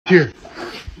Here.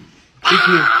 Take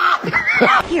me.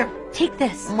 Here, take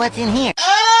this. What's in here?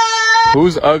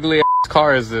 Whose ugly ass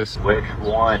car is this? Which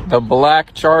one? The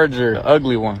black Charger, the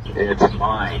ugly one. It's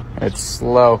mine. It's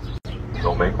slow.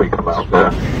 Don't make me come out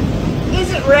there.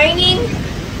 Is it raining?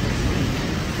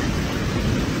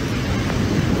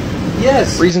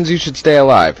 Yes. Reasons you should stay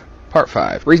alive. Part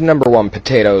 5. Reason number 1,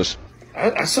 potatoes.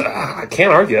 I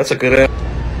can't argue. That's a good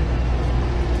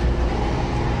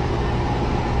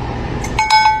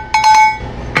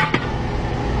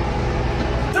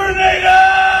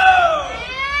Tornado!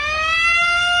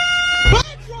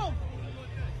 Bertram!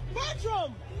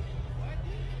 Bertram!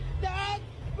 Dad!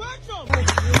 Bertram!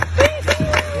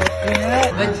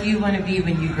 What do you want to be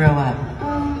when you grow up?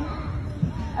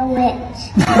 A witch.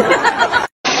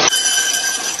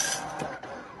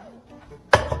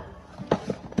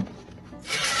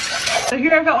 So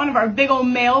here I've got one of our big old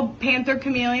male panther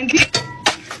chameleons. Do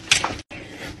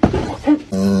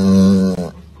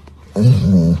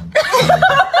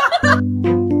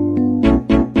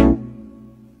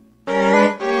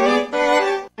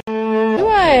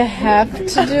I have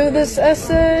to do this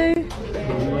essay?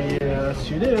 Yes,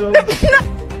 you do.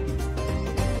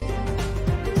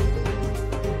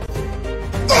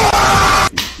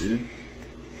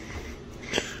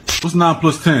 What's 9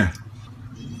 plus 10?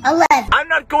 11. I'm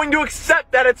not going to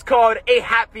accept that it's called a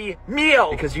happy meal.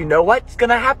 Because you know what's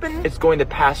gonna happen? It's going to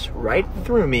pass right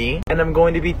through me, and I'm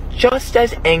going to be just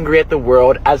as angry at the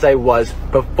world as I was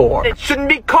before. It shouldn't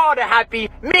be called a happy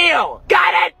meal.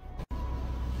 Got it?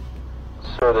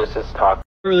 Sir, this is talk.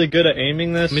 Really good at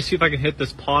aiming this. Let me see if I can hit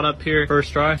this pot up here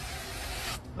first try.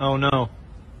 Oh no,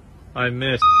 I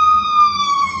missed.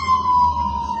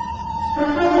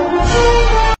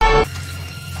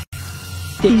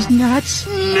 These nuts.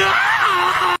 No!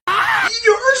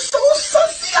 You're so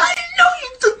sussy. I know you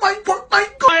took my pork, my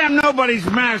God. I am nobody's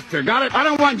master, got it? I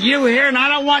don't want you here, and I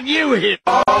don't want you here.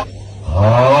 After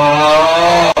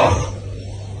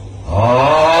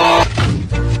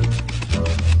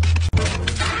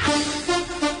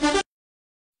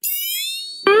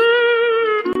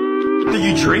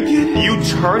you drink it, you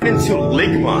turn into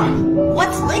Ligma.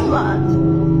 What's Ligma?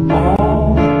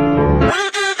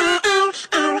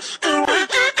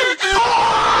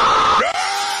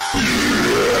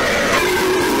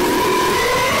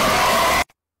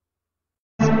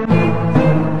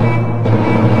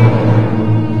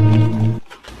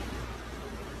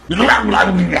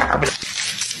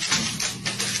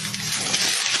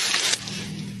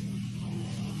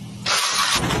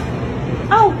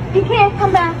 Oh, you can't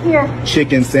come back here.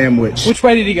 Chicken sandwich. Which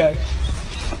way did he go?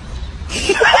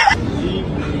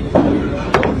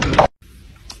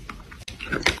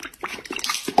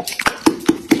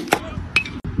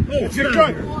 That's it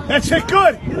good. That's it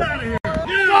good. Get out of here.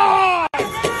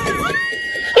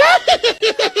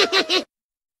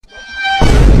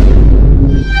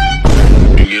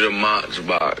 Get a Mox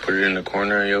box, put it in the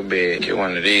corner of your bed. Get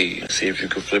one of these. See if you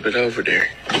can flip it over there.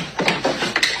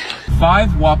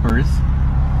 5 Whoppers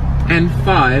and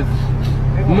 5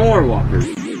 more Whoppers.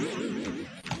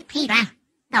 Peter,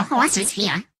 the horse is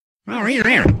here. Oh,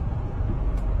 here.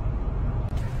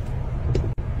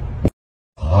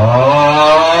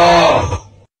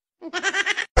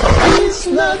 These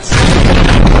nuts.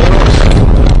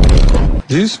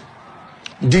 These?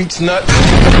 Deets nuts.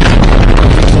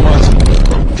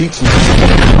 Deets nuts.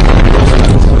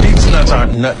 Deets nuts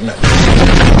aren't nuts.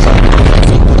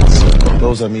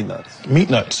 Those are meat nuts. Meat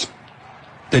nuts.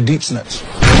 They're Deets nuts.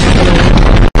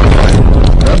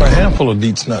 I have a handful of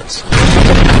Deets nuts.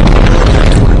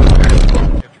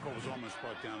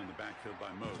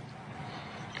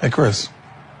 Hey, Chris.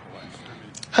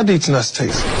 How Deets nuts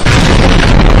taste?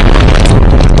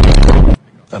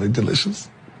 Are they delicious?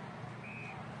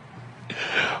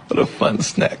 What a fun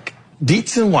snack.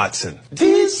 Deets and Watson.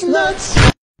 These nuts.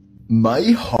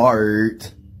 My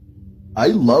heart. I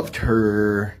loved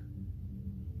her.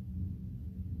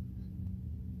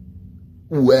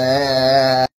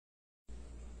 Well.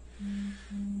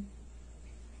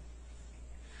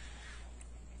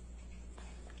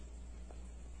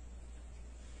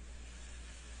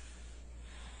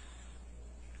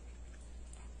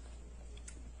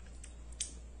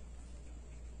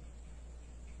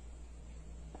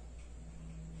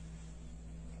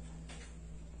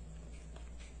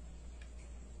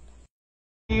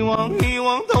遗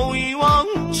忘都遗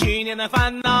忘，去年的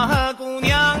烦恼和姑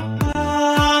娘。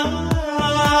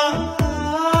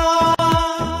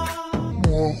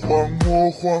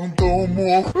魔幻都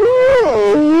模糊。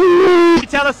 You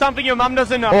tell us something your mom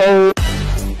doesn't know.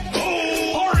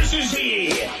 Horse is he?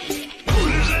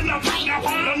 Who's in the pineapple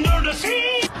under the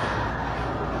sea?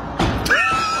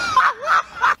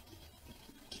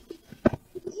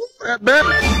 What?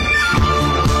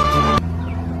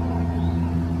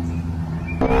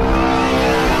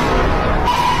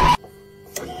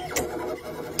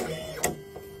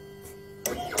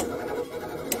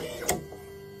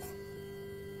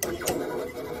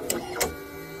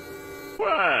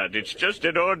 It's just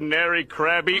an ordinary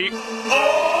Krabby.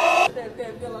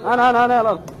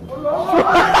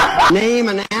 Name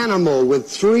an animal with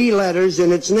 3 letters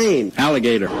in its name.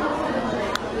 Alligator.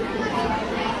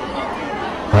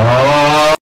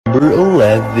 Number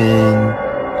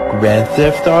 11. Grand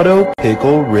Theft Auto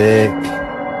Pickle Rick.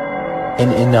 An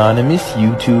anonymous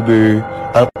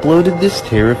YouTuber uploaded this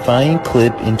terrifying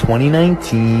clip in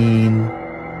 2019.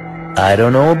 I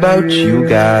don't know about you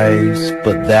guys,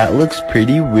 but that looks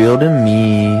pretty real to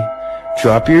me.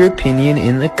 Drop your opinion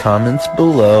in the comments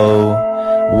below.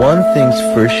 One thing's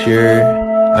for sure,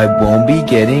 I won't be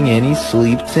getting any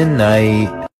sleep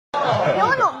tonight.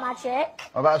 You're not magic.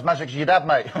 Well, about as magic as your dad,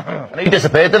 mate. And he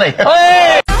disappeared, didn't he?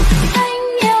 Hey!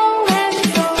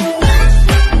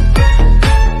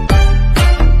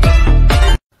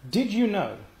 Did you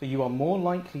know that you are more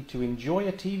likely to enjoy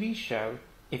a TV show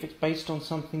if it's based on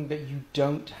something that you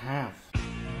don't have?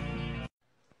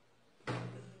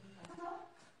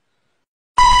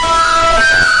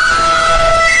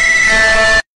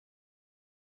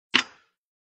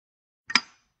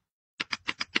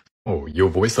 Oh, your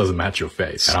voice doesn't match your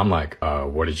face. And I'm like,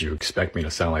 what did you expect me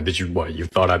to sound like? You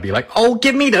thought I'd be like, oh,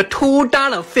 give me the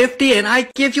 $2.50 and I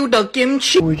give you the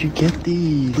kimchi. Where'd you get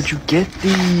these? Where'd you get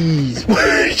these?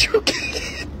 Where'd you get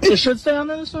these? It should stay on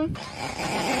this one.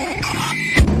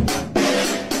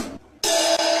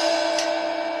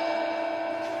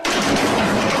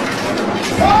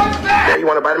 Yeah, you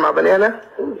want to bite of my banana?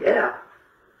 Oh, yeah.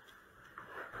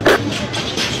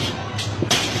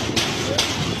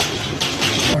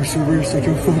 Marshall, we're such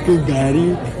a fucking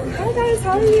baddie. Hi guys,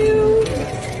 how are you?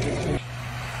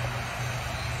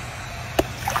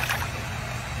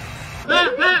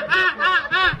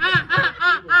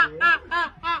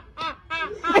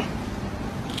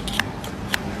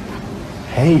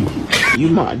 Hey, you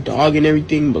my dog and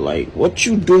everything, but like, what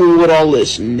you doing with all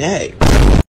this neck?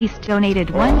 He's donated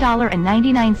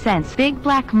 $1.99. Big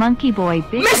Black Monkey Boy.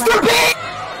 Big Mr. Big!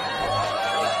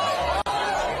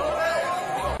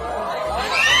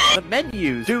 The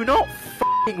menus do not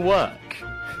f***ing work.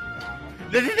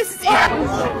 This is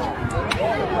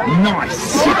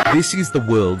Nice! This is the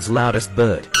world's loudest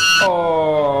bird.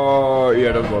 Oh,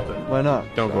 yeah, don't go up there. Why not?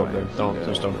 Don't go up there.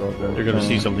 Just don't go up there. You're gonna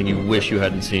see something you wish you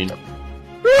hadn't seen.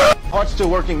 Heart's still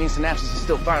working, means synapses is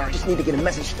still firing. I just need to get a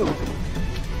message through.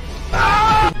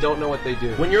 Don't know what they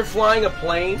do. When you're flying a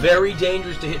plane, very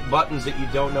dangerous to hit buttons that you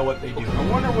don't know what they do. I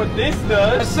wonder what this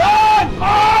does. Son!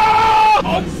 Oh!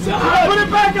 Oh, son! Put it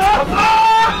back up!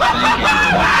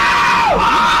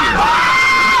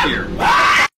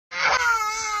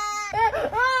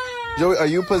 Oh! Joey, are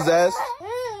you possessed?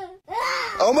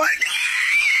 Oh my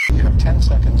God! You have 10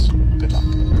 seconds. Good luck.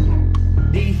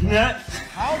 These nuts.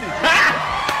 Howdy.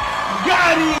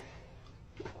 Got it!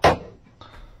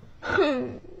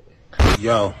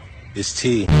 Yo, it's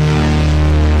T.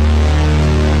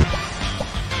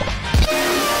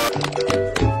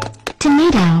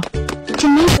 Tomato.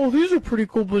 Oh, these are pretty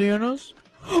cool bananas.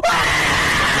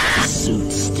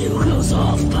 Suit still goes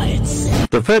off by itself.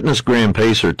 The Fitness Gram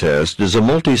Pacer test is a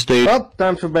multi-stage... Well,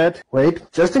 time for bed. Wait,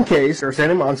 just in case there's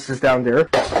any monsters down there.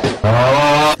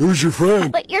 Who's your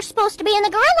friend? But you're supposed to be in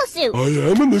the gorilla suit. I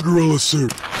am in the gorilla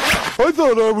suit. I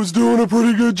thought I was doing a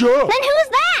pretty good job. Then who's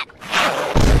that?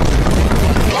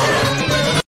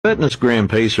 Fitness Gram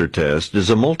Pacer test is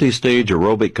a multi-stage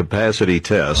aerobic capacity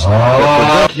test.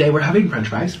 Today we're having french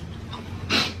fries.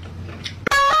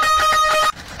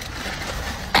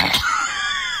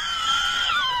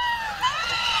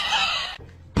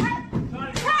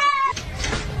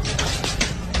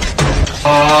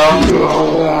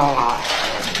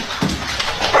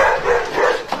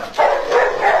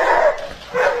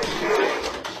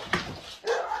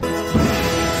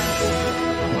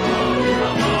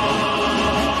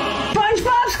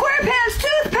 SpongeBob SquarePants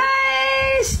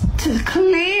toothpaste to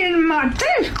clean my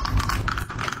teeth.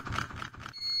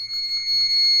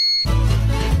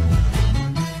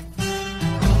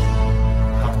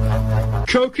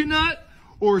 Coconut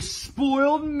or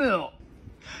spoiled milk?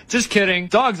 Just kidding.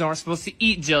 Dogs aren't supposed to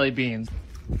eat jelly beans.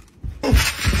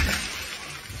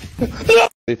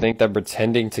 They think that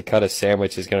pretending to cut a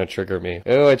sandwich is gonna trigger me.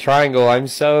 Ooh, a triangle. I'm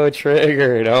so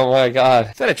triggered. Oh my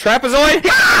god. Is that a trapezoid?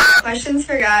 Questions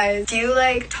for guys. Do you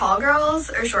like tall girls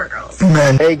or short girls?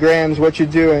 Man. Hey, Grams, what you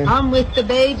doing? I'm with the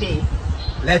baby.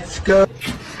 Let's go.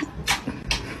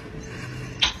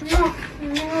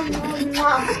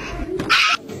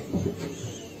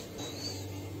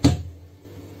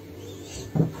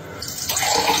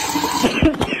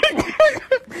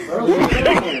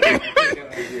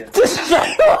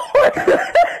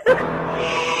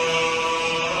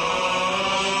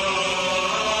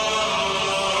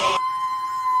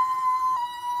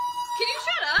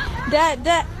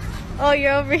 Dad. Oh,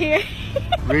 you're over here.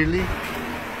 Really?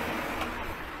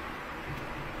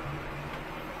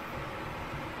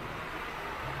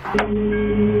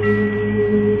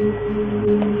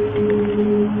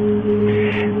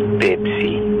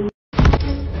 Pepsi.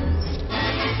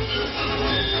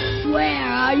 Where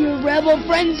are your rebel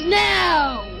friends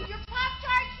now? Your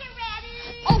Pop-Tarts are ready.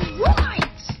 All right.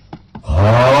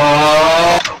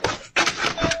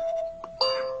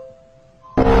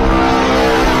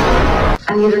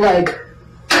 I need an egg.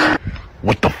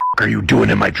 What the f*** are you doing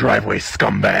in my driveway,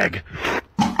 scumbag?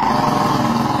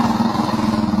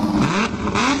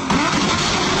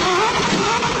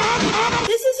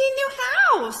 This is your new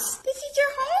house. This is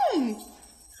your home.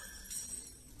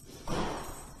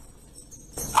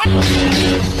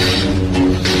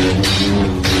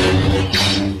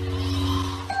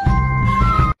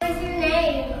 What's your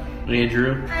name?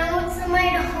 Andrew. I want somebody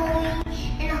to hold me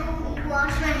and help me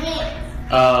wash my hands.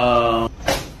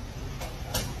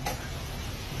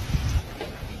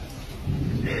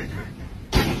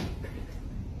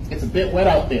 It's a bit wet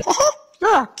out there.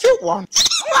 Yeah, cute one.